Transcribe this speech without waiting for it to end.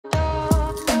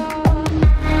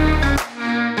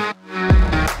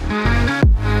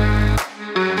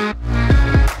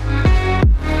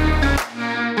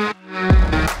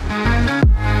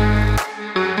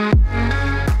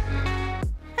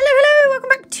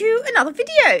another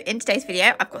video. In today's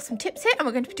video, I've got some tips here and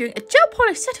we're going to be doing a gel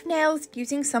polish set of nails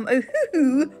using some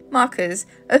Ohuhu markers.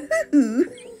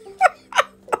 Ohuhu.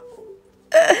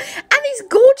 And these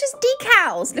gorgeous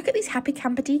decals. Look at these happy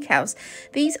camper decals.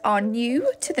 These are new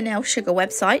to the Nail Sugar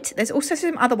website. There's also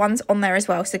some other ones on there as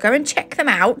well, so go and check them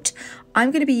out. I'm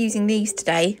going to be using these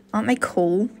today. Aren't they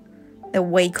cool? They're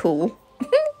way cool.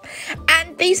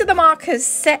 And these are the markers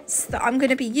sets that I'm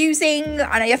going to be using.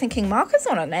 I know you're thinking markers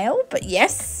on a nail, but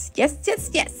yes.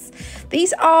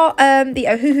 These are the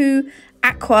Ohuhu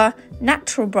Aqua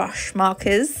Natural Brush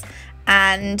markers,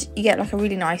 and you get like a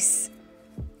really nice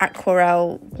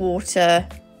aquarelle water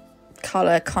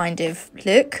colour kind of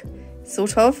look,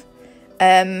 sort of.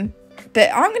 But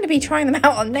I'm going to be trying them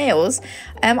out on nails.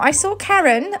 I saw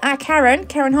Karen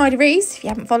Hyde Rees. If you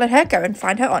haven't followed her, go and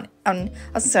find her on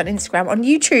Instagram, on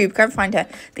YouTube. Go and find her.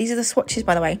 These are the swatches,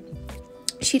 by the way.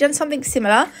 She done something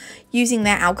similar using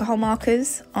their alcohol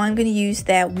markers. I'm going to use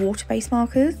their water-based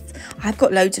markers. I've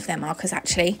got loads of their markers,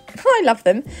 actually. I love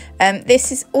them.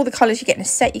 This is all the colours you get in a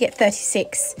set. You get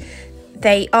 36.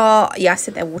 They are, yeah, I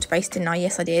said they're water-based, didn't I?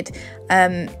 Yes, I did.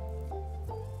 I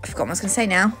forgot what I was going to say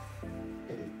now.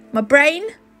 My brain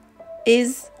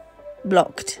is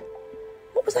blocked.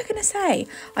 What was I going to say?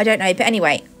 I don't know. But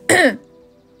anyway,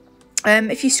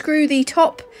 if you screw the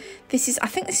top, I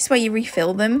think this is where you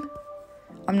refill them.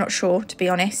 I'm not sure, to be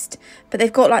honest. But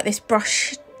they've got like this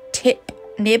brush tip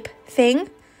nib thing.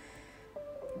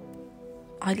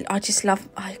 I just love,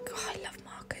 I love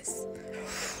markers.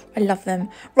 I love them.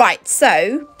 Right,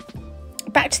 so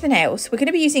back to the nails. We're going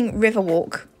to be using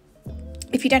Riverwalk.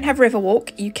 If you don't have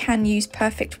Riverwalk, you can use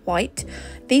Perfect White.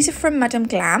 These are from Madame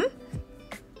Glam.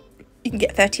 You can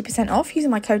get 30% off using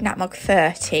my code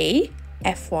NATMUG30,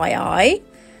 FYI.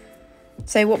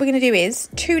 So what we're going to do is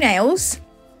 2 nails.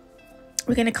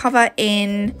 We're going to cover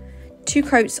in 2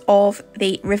 coats of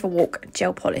the Riverwalk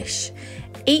gel polish.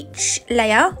 Each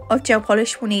layer of gel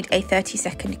polish will need a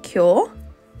 30-second cure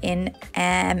in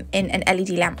an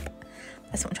LED lamp.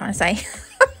 That's what I'm trying to say.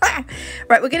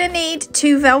 Right, we're going to need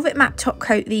to velvet matte top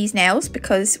coat these nails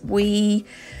because we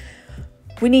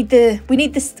need the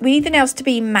nails to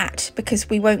be matte, because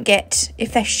we won't get,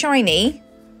 if they're shiny,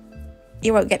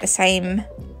 you won't get the same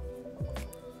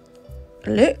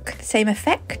look, the same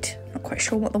effect. Not quite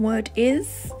sure what the word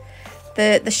is.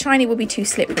 The shiny will be too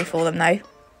slippery for them though.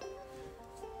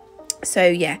 So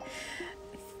yeah,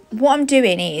 what I'm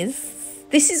doing is,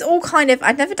 this is all kind of,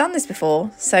 I've never done this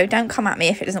before, so don't come at me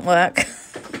if it doesn't work.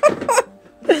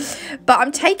 But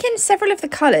I'm taking several of the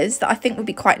colours that I think would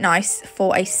be quite nice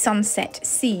for a sunset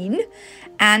scene,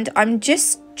 and I'm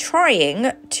just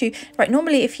trying to, right,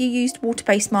 normally if you used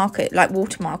water-based marker, like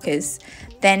water markers,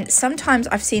 then sometimes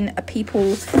I've seen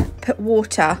people put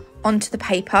water onto the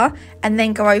paper and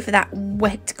then go over that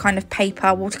wet kind of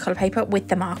paper, watercolour paper, with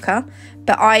the marker.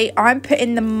 But I'm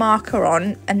putting the marker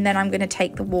on, and then I'm going to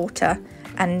take the water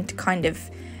and kind of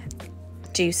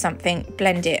do something,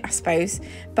 blend it, I suppose.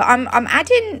 But I'm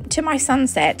adding to my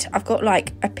sunset, I've got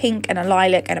like a pink and a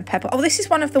lilac and a purple. Oh, this is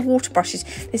one of the water brushes.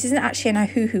 This isn't actually an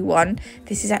Ohuhu one.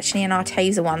 This is actually an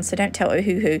Arteza one, so don't tell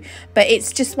Ohuhu. But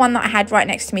it's just one that I had right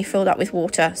next to me filled up with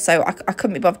water, so I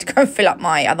couldn't be bothered to go and fill up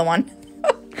my other one.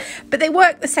 But they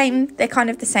work the same. They're kind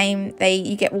of the same.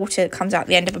 You get water that comes out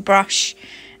the end of a brush,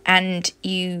 and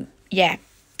you, yeah,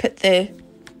 put the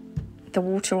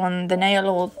water on the nail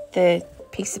or the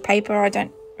piece of paper. I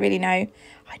don't really know.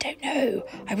 I don't know.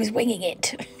 I was winging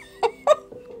it.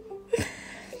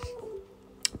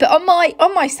 But on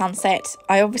my sunset,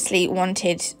 I obviously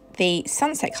wanted the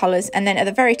sunset colours, and then at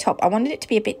the very top, I wanted it to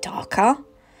be a bit darker.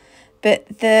 But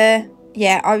I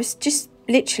was just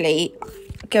literally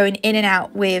going in and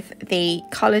out with the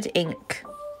coloured ink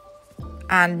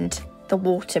and the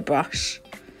water brush.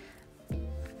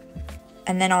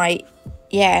 And then I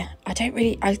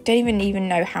don't even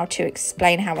know how to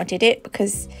explain how I did it,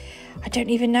 because I don't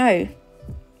even know.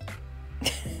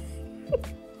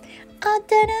 I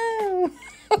don't know.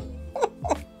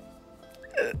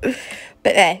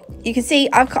 But there, you can see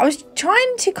I was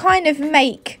trying to kind of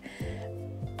make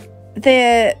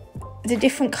the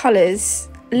different colours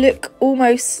look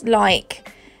almost like,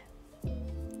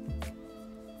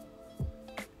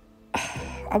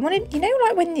 I wanted, you know,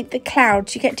 like when the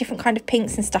clouds, you get different kind of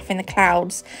pinks and stuff in the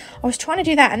clouds. I was trying to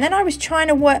do that, and then I was trying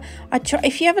to work,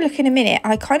 if you have a look in a minute,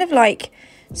 I kind of like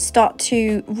start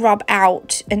to rub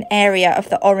out an area of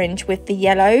the orange with the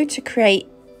yellow to create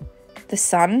the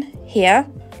sun here,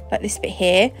 like this bit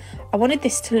here. I wanted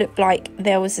this to look like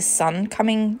there was a sun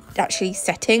coming, actually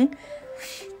setting.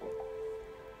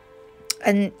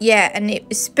 And yeah, and it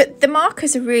was, but the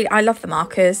markers are really, I love the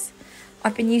markers.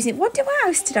 I've been using, what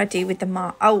else did I do with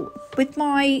the with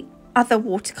my other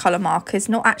watercolour markers,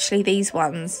 not actually these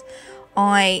ones.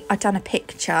 I done a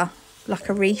picture, like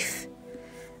a reef.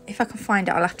 If I can find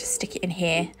it, I'll have to stick it in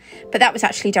here. But that was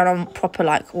actually done on proper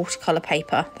like watercolour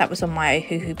paper. That was on my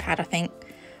Ohuhu pad, I think.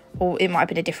 Or it might have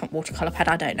been a different watercolour pad,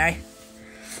 I don't know.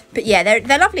 But yeah,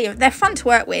 they're lovely. They're fun to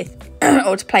work with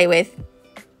or to play with.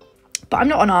 But I'm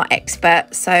not an art expert,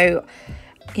 so,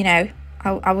 you know,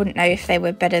 I wouldn't know if they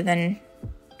were better than,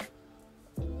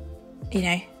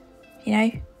 you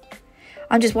know.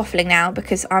 I'm just waffling now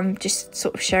because I'm just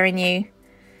sort of showing you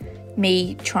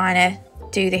me trying to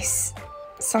do this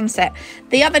sunset.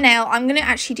 The other nail, I'm going to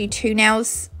actually do 2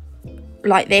 nails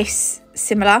like this,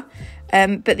 similar.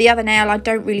 But the other nail, I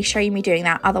don't really show you me doing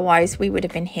that. Otherwise, we would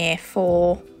have been here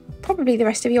for probably the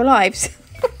rest of your lives.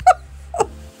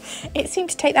 It seemed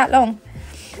to take that long.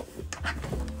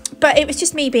 But it was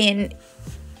just me being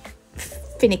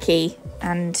finicky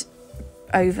and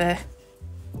over,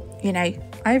 you know,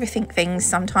 I overthink things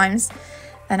sometimes.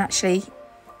 And actually,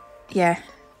 yeah.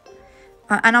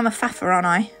 And I'm a faffer, aren't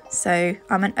I? So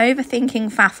I'm an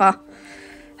overthinking faffer.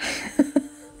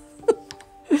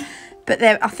 But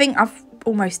there, I think I've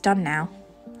almost done now.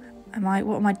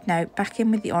 What am I? No, back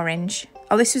in with the orange.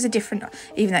 Oh, this was a different,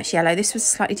 even though it's yellow, this was a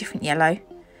slightly different yellow.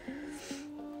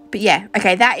 But yeah,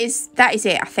 okay, that is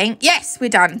it, I think. Yes, we're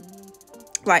done.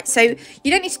 Right, so you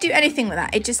don't need to do anything with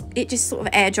that. It just sort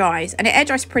of air dries, and it air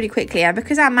dries pretty quickly. And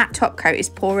because our matte top coat is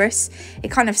porous, it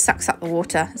kind of sucks up the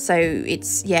water. So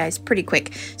it's pretty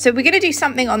quick. So we're going to do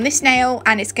something on this nail,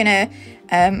 and it's going to,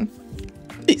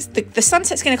 the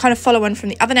sunset's going to kind of follow on from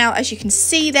the other nail, as you can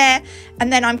see there.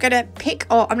 And then I'm going to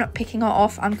I'm not picking it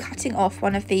off, I'm cutting off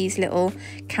one of these little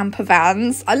camper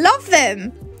vans. I love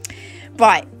them.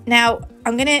 Right, now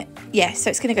I'm going to, so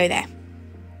it's going to go there.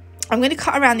 I'm going to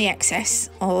cut around the excess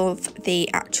of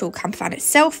the actual camper van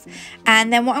itself.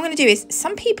 And then what I'm going to do is,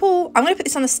 I'm going to put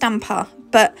this on the stamper,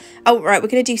 but, oh, right, we're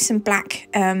going to do some black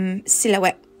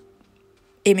silhouette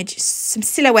images, some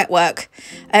silhouette work.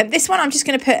 This one, I'm just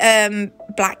going to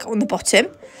put black on the bottom.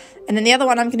 And then the other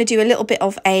one, I'm going to do a little bit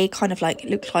of a kind of like, it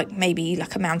looks like maybe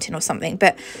like a mountain or something.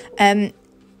 But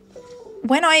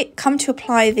when I come to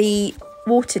apply the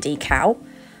water decal,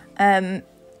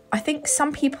 I think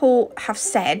some people have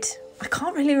said, I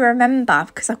can't really remember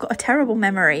because I've got a terrible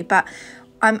memory, but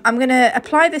I'm going to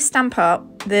apply the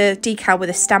decal with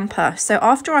a stamper. So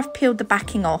after I've peeled the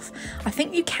backing off, I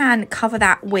think you can cover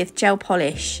that with gel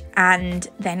polish and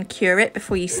then cure it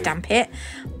before you stamp it.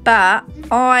 But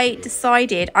I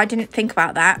decided, I didn't think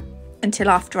about that until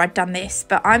after I'd done this,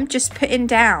 but I'm just putting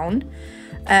down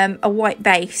a white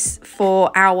base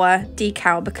for our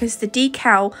decal, because the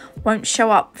decal won't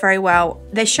show up very well.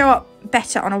 They show up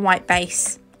better on a white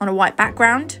base, on a white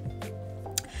background.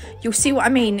 You'll see what I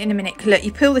mean in a minute. Look,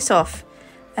 you peel this off.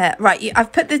 Right,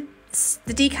 I've put the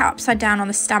decal upside down on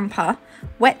the stamper,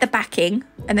 wet the backing,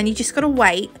 and then you just got to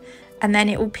wait, and then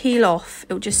it will peel off.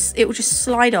 It will just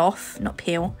slide off, not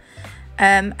peel.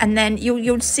 And then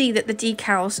you'll see that the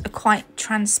decals are quite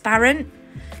transparent.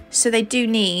 So they do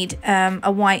need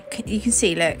a white, you can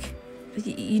see, look,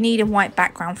 you need a white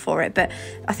background for it. But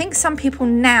I think some people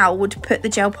now would put the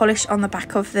gel polish on the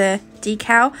back of the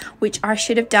decal, which I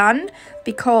should have done,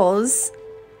 because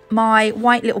my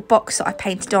white little box that I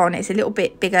painted on is a little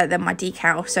bit bigger than my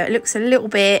decal. So it looks a little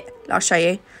bit, I'll show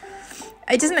you.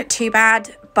 It doesn't look too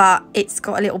bad, but it's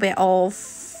got a little bit of,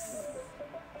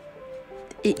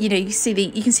 you know, you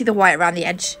can see the white around the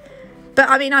edge. But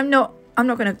I mean, I'm not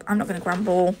gonna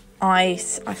grumble. I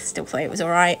still thought it was all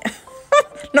right.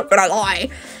 Not gonna lie.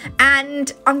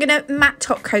 And I'm gonna matte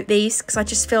top coat these because I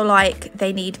just feel like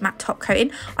they need matte top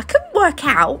coating. I couldn't work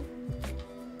out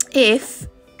if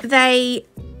the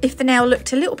nail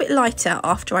looked a little bit lighter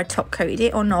after I top coated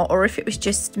it or not, or if it was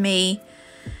just me.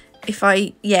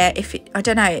 I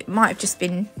don't know. It might have just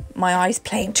been my eyes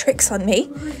playing tricks on me.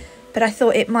 But I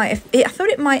thought it might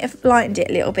have lightened it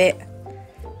a little bit.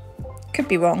 Could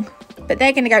be wrong. But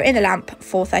they're going to go in the lamp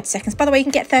for 30 seconds. By the way, you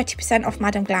can get 30% off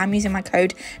Madam Glam using my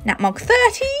code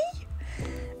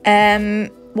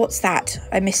NatMog30. What's that?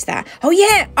 I missed that. Oh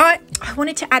yeah, I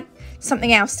wanted to add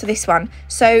something else to this one.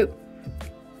 So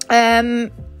I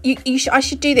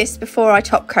should do this before I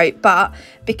top coat, but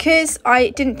because I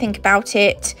didn't think about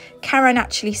it, Karen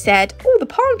actually said, oh, the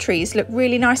palm trees look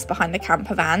really nice behind the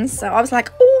camper vans. So I was like,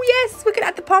 oh yes, we can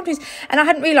add the palm trees. And I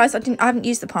hadn't realised I haven't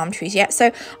used the palm trees yet.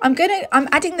 So I'm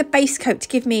adding the base coat to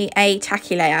give me a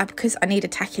tacky layer, because I need a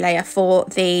tacky layer for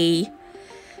the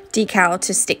decal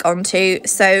to stick onto.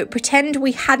 So pretend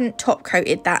we hadn't top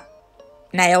coated that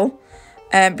nail.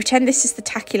 Pretend this is the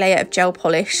tacky layer of gel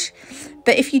polish.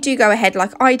 But if you do go ahead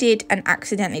like I did and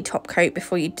accidentally top coat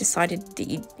before you decided that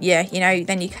you know,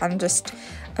 then you can just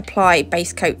apply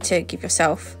base coat to give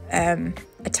yourself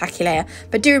a tacky layer.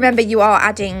 But do remember, you are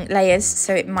adding layers,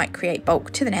 so it might create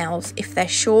bulk to the nails. If they're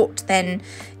short, then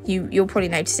you'll probably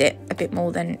notice it a bit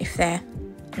more than if they're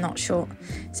not short.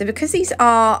 So because these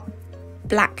are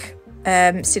black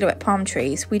silhouette palm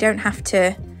trees, we don't have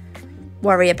to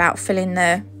worry about filling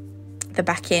the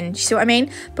back in. Do you see what I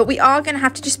mean? But we are going to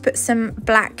have to just put some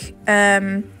black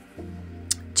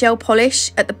gel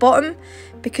polish at the bottom,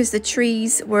 because the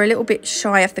trees were a little bit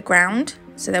shy of the ground,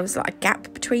 so there was like a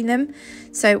gap between them.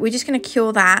 So we're just going to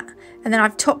cure that, and then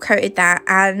I've top coated that,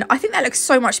 and I think that looks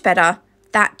so much better.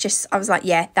 That just, I was like,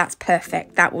 yeah, that's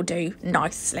perfect, that will do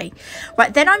nicely.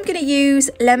 Right, then I'm going to use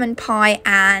Lemon Pie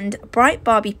and Bright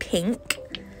Barbie Pink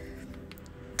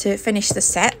to finish the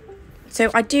set. So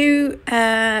I do,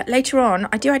 later on,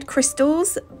 I do add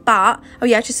crystals, but, oh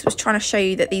yeah, I just was trying to show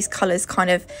you that these colours kind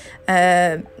of,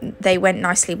 they went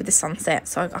nicely with the sunset.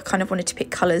 So I kind of wanted to pick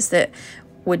colours that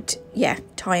would, yeah,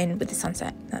 tie in with the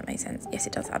sunset. That makes sense. Yes,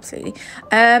 it does, absolutely.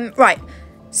 Right,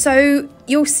 so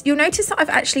you'll notice that I've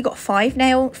actually got 5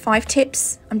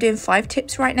 tips. I'm doing 5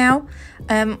 tips right now.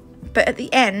 But at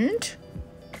the end,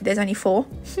 there's only 4.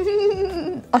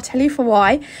 I'll tell you for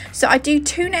why. So I do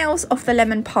 2 nails off the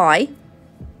Lemon Pie.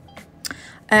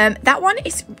 That one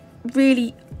is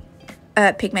really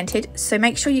pigmented, so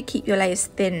make sure you keep your layers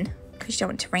thin because you don't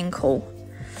want to wrinkle.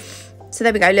 So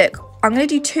there we go. Look, I'm going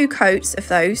to do 2 coats of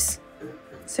those.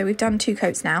 So we've done 2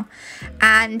 coats now,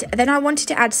 and then I wanted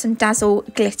to add some Dazzle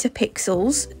glitter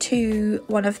pixels to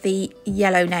one of the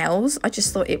yellow nails. I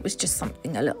just thought it was just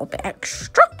something a little bit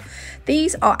extra.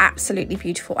 These are absolutely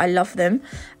beautiful. I love them.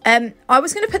 I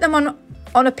was going to put them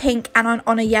on a pink and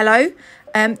on a yellow.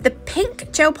 The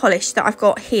pink gel polish that I've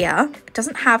got here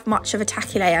doesn't have much of a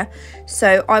tacky layer,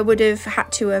 so I would have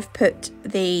had to have put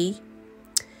the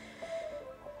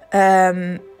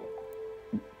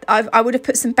I would have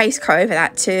put some base coat over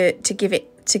that to give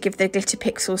the glitter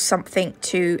pixels something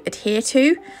to adhere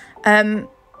to.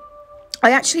 I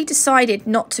actually decided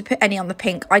not to put any on the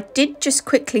pink. I did just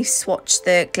quickly swatch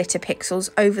the glitter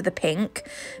pixels over the pink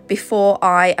before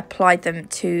I applied them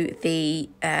to the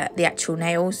actual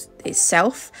nails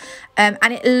itself, and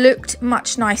it looked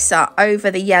much nicer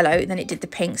over the yellow than it did the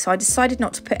pink, so I decided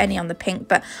not to put any on the pink.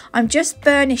 But I'm just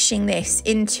burnishing this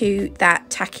into that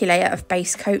tacky layer of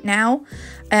base coat now.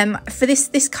 For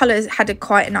this colour had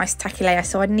quite a nice tacky layer,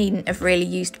 so I needn't have really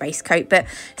used base coat, but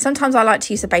sometimes I like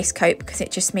to use a base coat because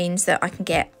it just means that I can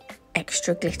get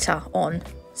extra glitter on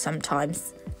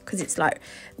sometimes, because it's like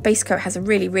base coat has a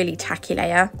really tacky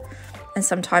layer, and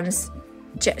sometimes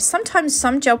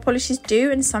some gel polishes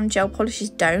do and some gel polishes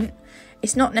don't.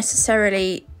 It's not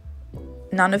necessarily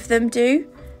none of them do,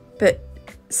 but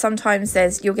sometimes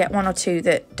you'll get 1 or 2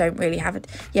 that don't really have it.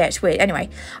 Yeah, it's weird. Anyway,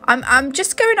 I'm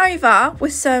just going over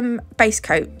with some base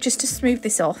coat just to smooth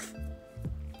this off.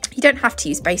 You don't have to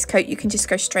use base coat, you can just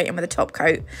go straight in with a top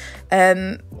coat.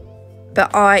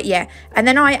 But yeah, and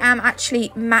then I am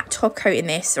actually matte top coating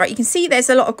this. Right, you can see there's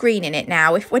a lot of green in it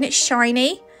now. When it's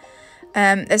shiny,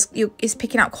 it's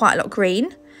picking up quite a lot of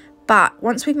green. But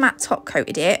once we've matte top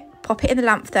coated it, pop it in the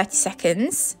lamp for 30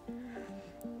 seconds.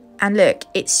 And look,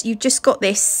 you've just got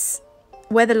this,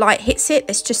 where the light hits it,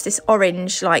 there's just this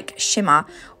orange like shimmer,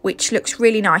 which looks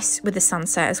really nice with the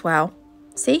sunset as well.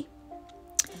 See?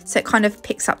 So it kind of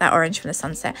picks up that orange from the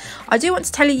sunset. I do want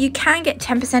to tell you, you can get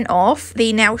 10% off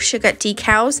the Nail Sugar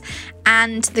decals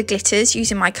and the glitters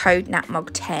using my code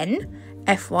NatMog10,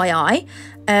 FYI.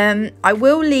 I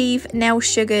will leave Nail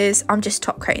Sugars, I'm just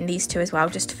top coating these 2 as well,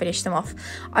 just to finish them off.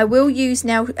 I will use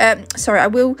Nail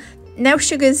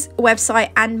Sugar's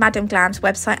website and Madam Glam's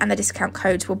website, and the discount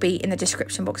codes will be in the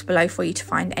description box below for you to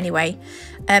find anyway.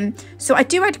 So I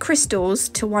do add crystals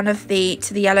to one of the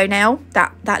yellow nail,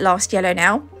 that last yellow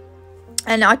nail,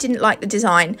 and I didn't like the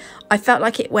design. I felt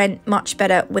like it went much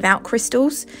better without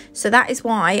crystals, so that is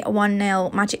why one nail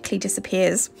magically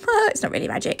disappears. It's not really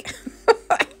magic.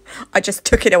 I just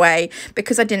took it away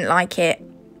because I didn't like it.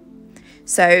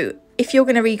 So if you're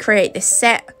going to recreate this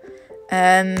set,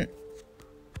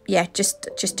 yeah, just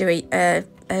do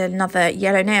another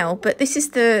yellow nail. But this is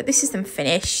them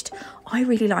finished. I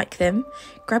really like them.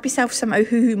 Grab yourself some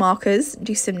Ohuhu markers and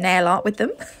do some nail art with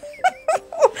them.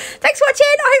 Thanks for watching.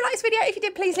 I hope you liked this video. If you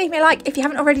did, please leave me a like. If you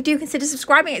haven't already, do consider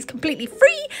subscribing. It's completely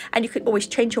free and you can always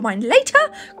change your mind later.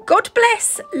 God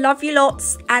bless. Love you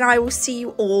lots, and I will see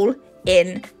you all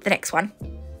in the next one.